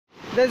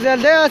Desde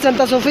aldea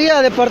Santa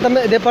Sofía,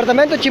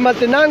 departamento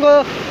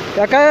Chimaltenango,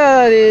 de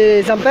acá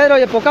de San Pedro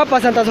y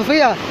Epocapa, Santa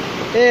Sofía.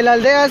 La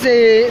aldea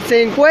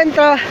se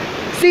encuentra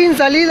sin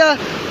salida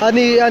a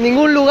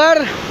ningún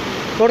lugar,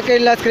 porque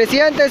las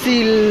crecientes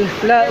y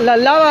la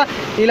lava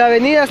y la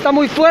avenida está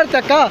muy fuerte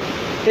acá.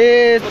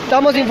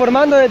 Estamos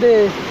informando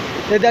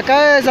desde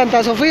acá de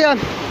Santa Sofía,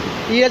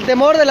 y el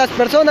temor de las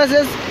personas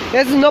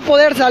es no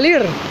poder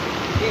salir.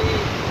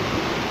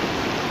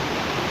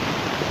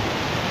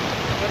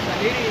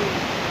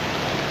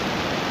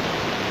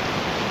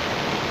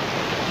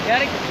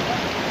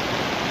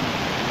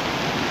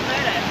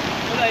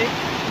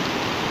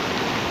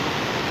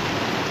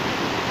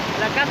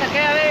 La casa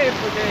aquella vez,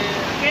 porque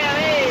aquella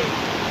vez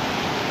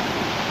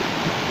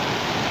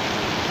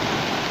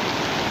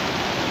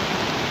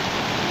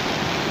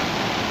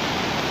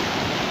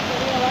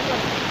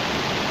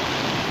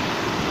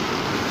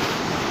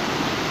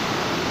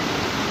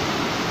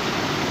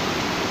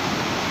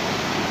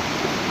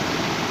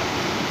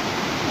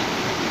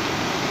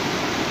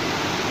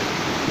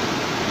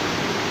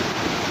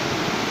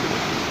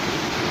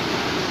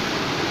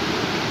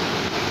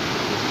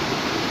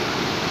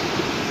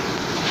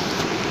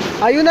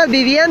hay unas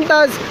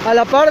viviendas a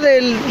la par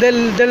de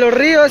los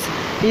ríos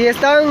y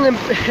están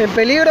en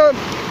peligro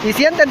y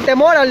sienten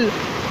temor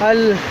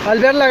al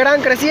ver la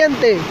gran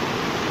creciente.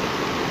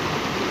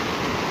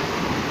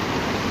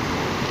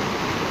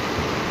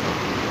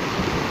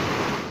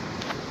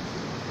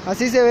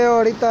 Así se ve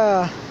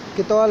ahorita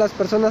que todas las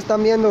personas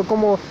están viendo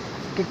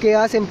qué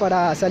hacen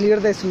para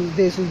salir de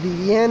sus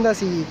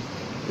viviendas, y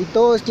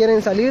todos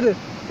quieren salir,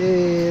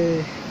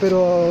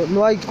 pero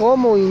no hay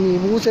cómo, y ni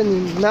buses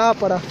ni nada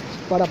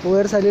para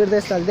poder salir de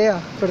esta aldea.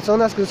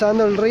 Personas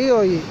cruzando el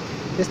río y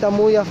está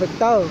muy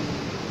afectado.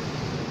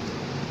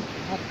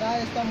 Acá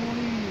está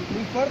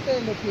muy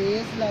fuerte lo que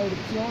es la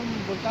erupción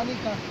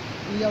volcánica,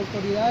 y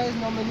autoridades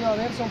no han venido a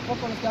ver, son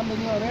pocos los que han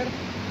venido a ver,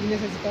 y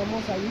necesitamos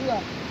ayuda.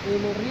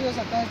 Los ríos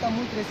acá están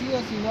muy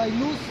crecidos y no hay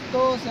luz,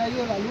 todo se ha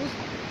ido la luz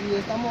y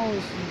estamos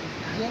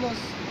llenos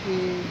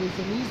de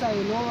ceniza,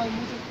 de lodo, hay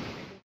muchos